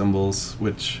literally symbols,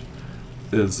 which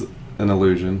is an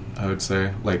illusion, I would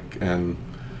say. And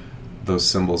those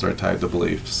symbols are tied to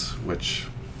beliefs, which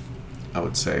I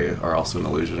would say are also an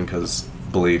illusion, because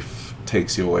belief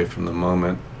takes you away from the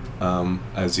moment.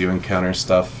 As you encounter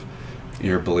stuff,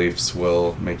 your beliefs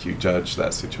will make you judge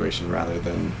that situation rather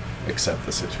than accept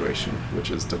the situation,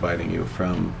 which is dividing you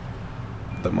from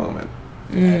the moment.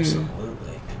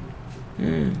 Absolutely.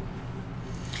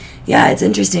 Yeah, it's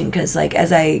interesting because, like,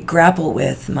 as I grapple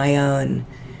with my own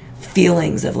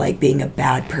feelings of, like, being a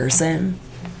bad person,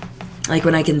 like,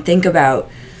 when I can think about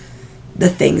the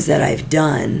things that I've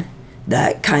done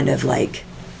that kind of, like,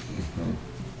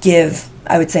 give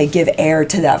air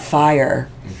to that fire,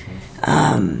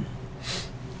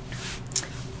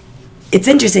 it's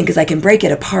interesting because I can break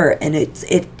it apart, and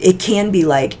it can be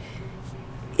like,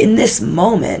 in this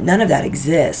moment, none of that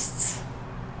exists.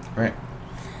 Right.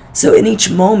 So in each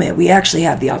moment, we actually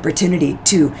have the opportunity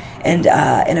to, and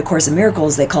in A Course in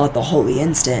Miracles, they call it the holy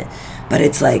instant, but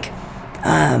it's like,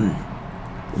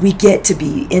 we get to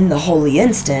be in the holy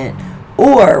instant,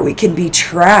 or we can be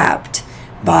trapped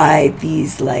by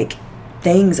these, like,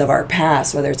 things of our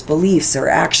past, whether it's beliefs or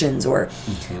actions or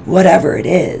whatever it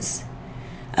is,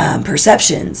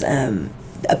 perceptions,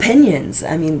 opinions.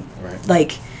 I mean,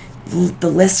 like, the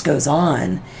list goes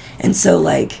on. And so,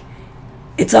 like,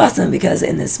 it's awesome because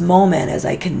in this moment, as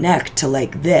I connect to,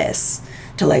 like, this,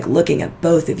 to, like, looking at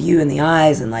both of you in the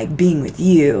eyes and, like, being with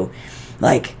you,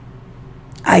 like,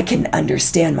 I can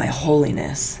understand my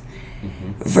holiness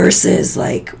versus,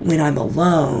 like, when I'm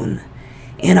alone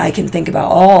and I can think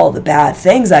about all the bad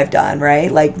things I've done,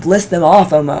 right? Like, list them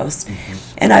off almost.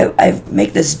 And I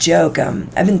make this joke.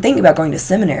 I've been thinking about going to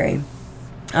seminary,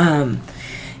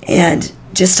 and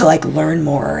just to, like, learn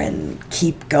more and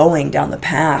keep going down the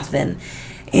path. And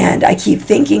I keep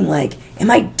thinking, like,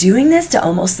 am I doing this to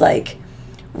almost, like,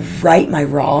 right my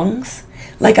wrongs?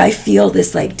 Like, I feel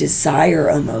this, like, desire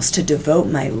almost to devote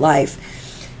my life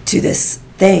to this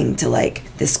thing, to, like,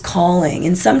 this calling.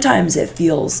 And sometimes it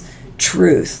feels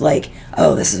truth, like,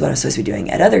 oh, this is what I'm supposed to be doing.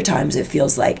 At other times it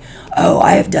feels like, oh,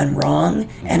 I have done wrong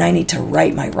and I need to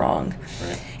right my wrong.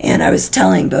 Right. And I was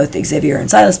telling both Xavier and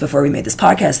Silas before we made this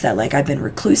podcast that, like, I've been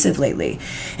reclusive lately,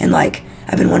 and, like,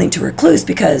 I've been wanting to recluse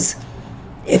because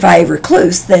if I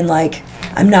recluse, then, like,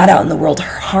 I'm not out in the world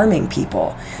harming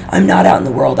people. I'm not out in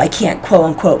the world. I can't, quote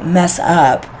unquote, mess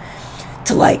up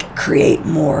to, like, create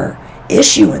more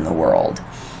issue in the world.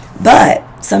 But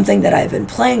something that I've been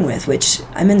playing with, which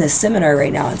I'm in this seminar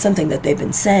right now, and something that they've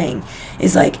been saying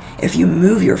is, like, if you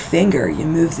move your finger, you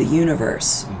move the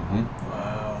universe.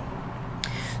 Wow.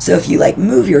 So if you, like,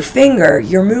 move your finger,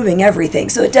 you're moving everything.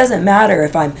 So it doesn't matter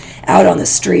if I'm out on the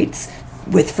streets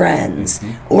with friends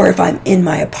or if I'm in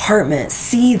my apartment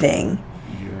seething.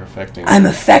 I'm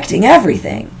affecting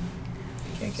everything.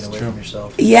 You can't get away from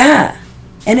yourself. Yeah.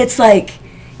 And it's like,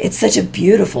 it's such a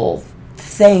beautiful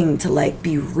thing to, like,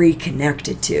 be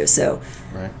reconnected to. So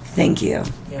thank you.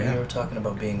 Yeah, you were talking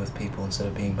about being with people instead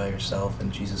of being by yourself,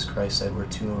 and Jesus Christ said, where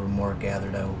two or more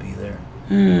gathered, I will be there.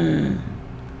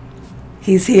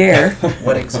 He's here.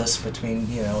 What exists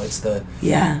between, you know, it's the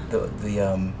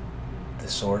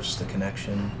source, the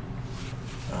connection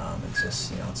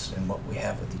exists, you know, it's in what we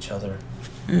have with each other.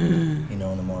 You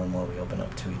know, and the more and more we open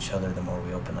up to each other, the more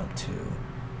we open up to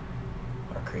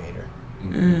our Creator.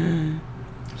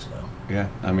 So. Yeah,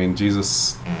 I mean,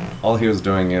 Jesus, all he was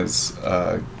doing is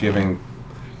giving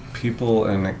people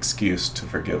an excuse to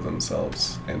forgive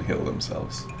themselves and heal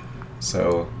themselves.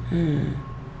 So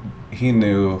he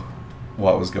knew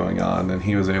what was going on, and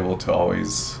he was able to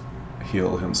always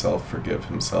heal himself, forgive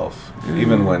himself,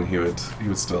 even when he would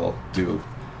still do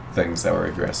things that were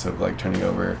aggressive, like turning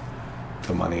over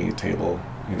the money table,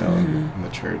 you know, in the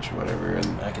church or whatever.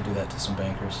 And I could do that to some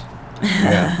bankers.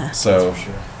 Yeah, so That's for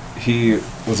sure. He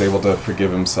was able to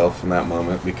forgive himself in that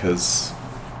moment because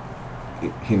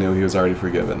he knew he was already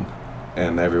forgiven,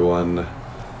 and everyone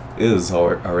is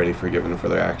already forgiven for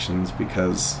their actions,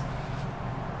 because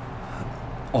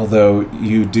although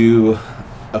you do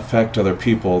affect other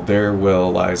people, their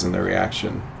will lies in their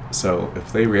reaction. So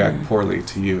if they react poorly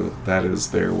to you, that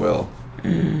is their will.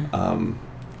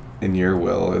 And your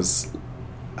will is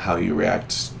how you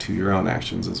react to your own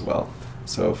actions as well.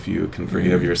 So if you can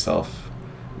forgive yourself,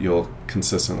 you'll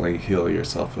consistently heal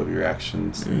yourself of your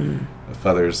actions. If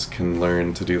others can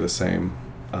learn to do the same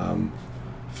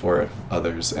for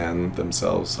others and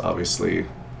themselves, obviously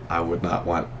I would not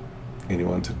want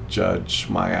anyone to judge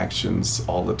my actions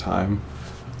all the time,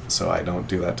 so I don't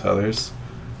do that to others.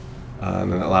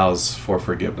 And it allows for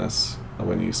forgiveness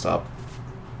when you stop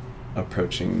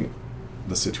approaching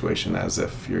the situation as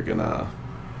if you're gonna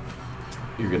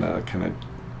kind of,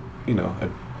 you know,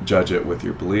 judge it with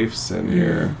your beliefs and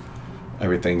your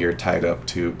everything you're tied up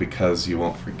to, because you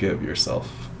won't forgive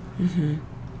yourself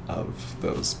of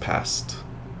those past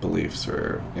beliefs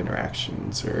or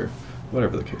interactions or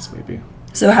whatever the case may be.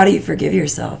 So how do you forgive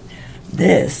yourself?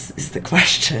 This is the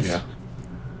question. Yeah.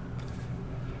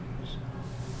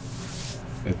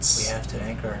 We have to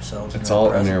anchor ourselves it's in that all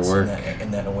presence, inner work.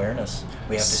 in that awareness.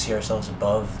 We have to see ourselves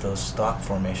above those thought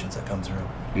formations that come through.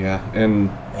 Yeah, and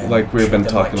like we've treat been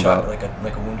them talking about,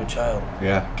 like a wounded child.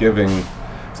 yeah, giving.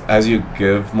 As you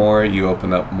give more, you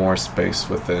open up more space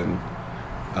within.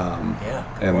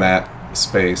 And that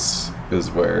space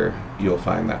is where you'll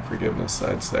find that forgiveness,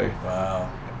 I'd say. Wow.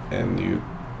 And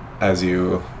as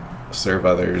you serve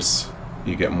others,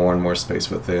 you get more and more space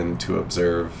within to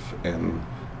observe and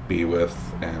be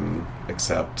with and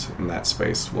accept, and that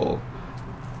space will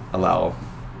allow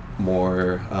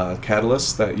more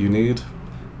catalysts that you need,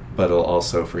 but it'll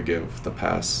also forgive the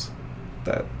past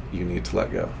that you need to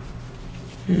let go.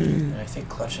 And I think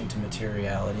clutching to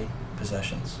materiality,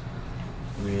 possessions,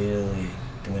 really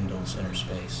dwindles inner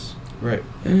space. Right.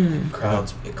 It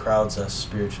crowds us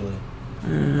spiritually.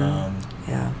 Yeah.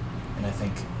 And I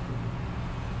think,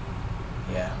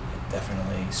 it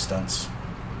definitely stunts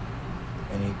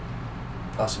any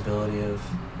possibility of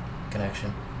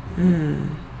connection. And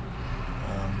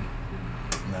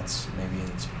that's, maybe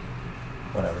it's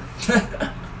whatever.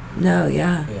 No,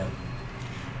 yeah.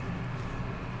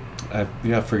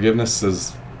 Yeah. Forgiveness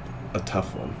is a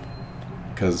tough one,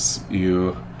 because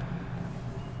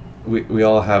we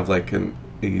all have like an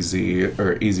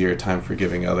easier time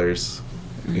forgiving others,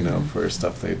 you know, for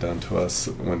stuff they've done to us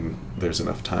when there's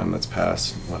enough time that's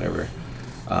passed, whatever.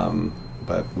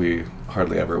 But we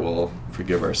hardly ever will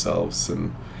forgive ourselves,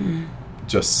 and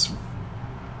just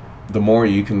the more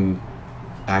you can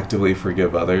actively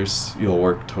forgive others, you'll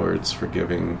work towards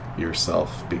forgiving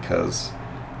yourself, because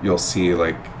you'll see,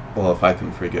 like, well, if I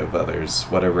can forgive others,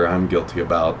 whatever I'm guilty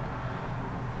about,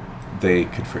 they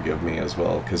could forgive me as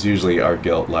well. Because usually our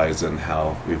guilt lies in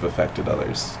how we've affected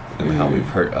others and how we've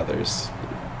hurt others,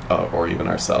 or even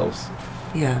ourselves.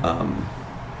 Yeah.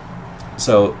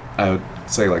 So I would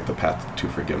say, like, the path to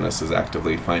forgiveness is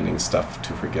actively finding stuff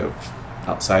to forgive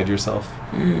outside yourself,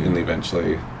 and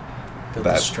eventually Build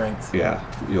the strength. Yeah,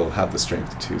 you'll have the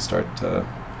strength to start to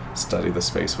study the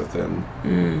space within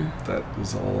that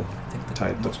is all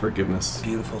tied to forgiveness. The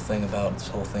beautiful thing about this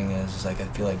whole thing is like, I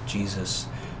feel like Jesus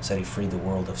said he freed the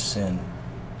world of sin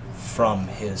from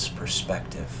his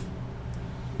perspective.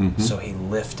 So he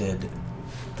lifted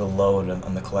the load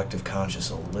on the collective conscious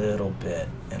a little bit,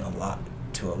 and a lot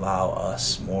to allow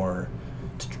us more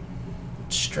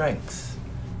strength.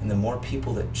 And the more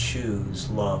people that choose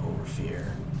love over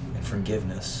fear and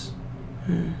forgiveness,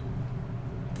 the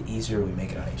easier we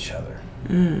make it on each other.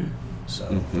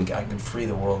 So I can free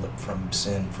the world from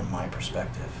sin from my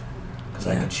perspective, because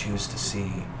I can choose to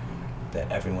see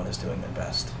that everyone is doing their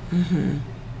best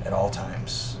at all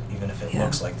times, even if it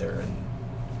looks like they're in,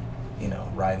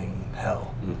 writhing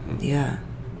hell. Yeah.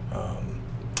 I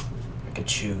could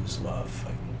choose love.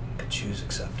 I could choose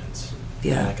acceptance.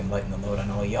 Yeah. And I can lighten the load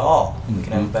on all y'all. We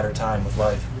can have a better time with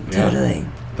life. Totally.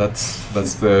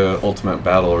 That's the ultimate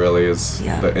battle, really, is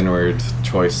the inward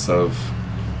choice of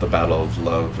the battle of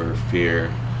love or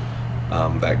fear.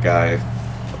 That guy,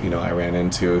 I ran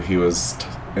into, he was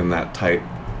in that tight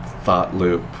thought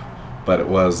loop, but it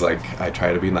was like, I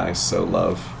try to be nice, so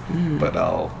love, but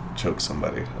I'll choke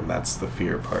somebody, and that's the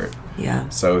fear part. Yeah.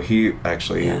 So he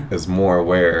actually is more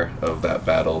aware of that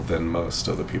battle than most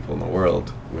of the people in the world,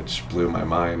 which blew my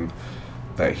mind,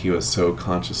 that he was so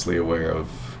consciously aware of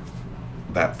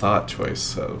that thought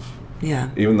choice of,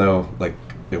 even though like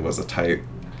it was a tight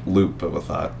loop of a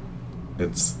thought,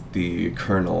 it's the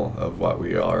kernel of what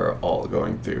we are all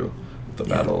going through, the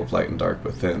battle of light and dark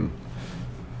within.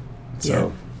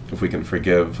 So if we can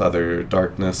forgive other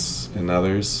darkness in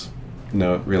others,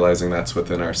 realizing that's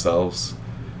within ourselves,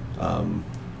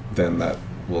 then that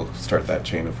will start that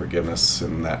chain of forgiveness,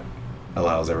 and that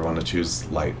allows everyone to choose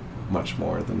light much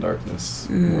more than darkness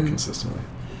more consistently.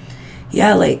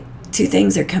 Yeah, like, two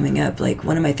things are coming up. Like,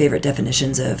 one of my favorite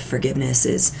definitions of forgiveness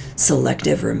is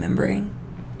selective remembering.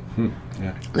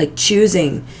 Yeah. Like,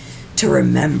 choosing to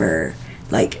remember.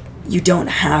 Like, you don't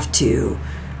have to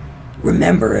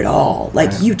remember it all.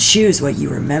 Like, you choose what you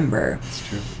remember. That's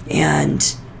true.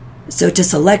 And so to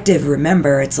selective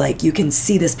remember, it's like you can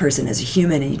see this person as a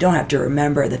human, and you don't have to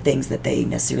remember the things that they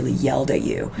necessarily yelled at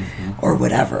you or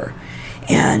whatever.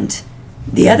 And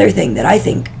the other thing that I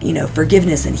think,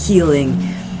 forgiveness and healing,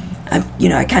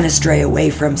 I kind of stray away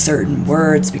from certain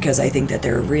words, because I think that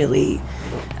they're really,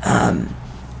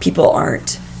 people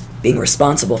aren't being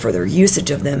responsible for their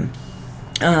usage of them.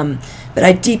 But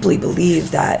I deeply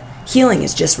believe that healing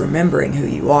is just remembering who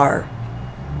you are.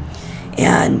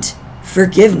 And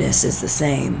forgiveness is the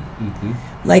same.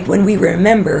 Like, when we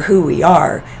remember who we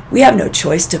are, we have no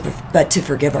choice but to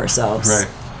forgive ourselves. Right.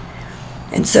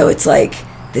 And so it's like,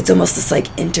 it's almost this like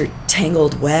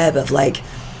intertangled web of like,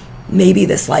 maybe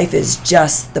this life is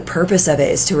just, the purpose of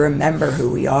it is to remember who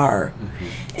we are.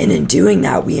 And in doing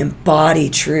that, we embody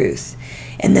truth.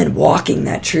 And then walking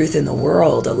that truth in the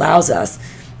world allows us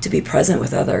to be present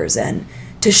with others and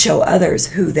to show others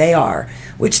who they are,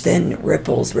 which then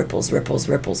ripples.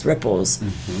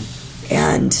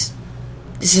 And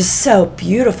it's just so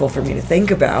beautiful for me to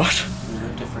think about. We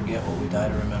live to forget what we die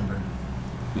to remember.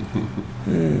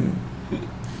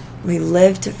 We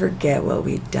live to forget what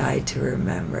we died to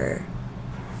remember.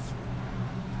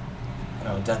 You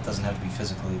know, death doesn't have to be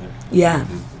physical either. Yeah.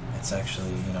 It's actually,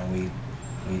 you know, we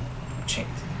change.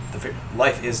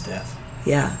 Life is death.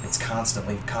 Yeah. It's constant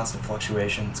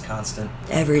fluctuation. It's constant.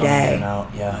 Every coming day. in and out.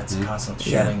 Yeah, it's constant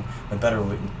shedding. The better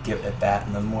we get at that,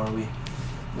 and the more we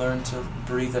learn to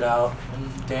breathe it out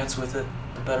and dance with it,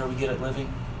 the better we get at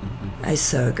living. I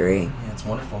so agree. Yeah, it's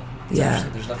wonderful.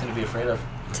 There's nothing to be afraid of.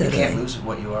 Totally. You can't lose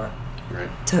what you are. Right.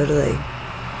 Totally.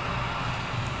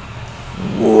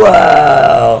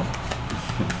 Whoa.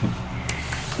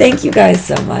 Thank you guys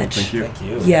so much. Thank you. Thank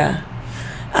you. Yeah.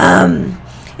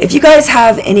 If you guys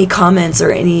have any comments or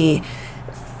anything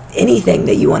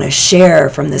that you want to share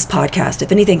from this podcast,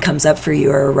 if anything comes up for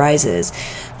you or arises,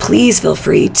 please feel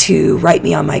free to write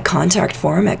me on my contact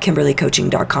form at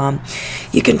KimberlyCoaching.com.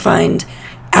 You can find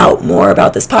out more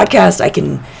about this podcast. I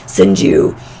can send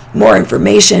you more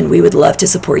information. We would love to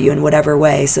support you in whatever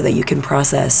way so that you can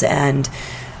process and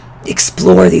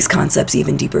explore these concepts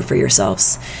even deeper for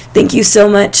yourselves. Thank you so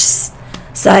much,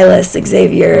 Silas,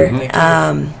 Xavier.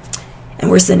 And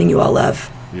we're sending you all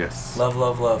love. Yes. Love,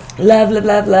 love, love. Love, love,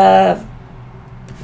 love, love.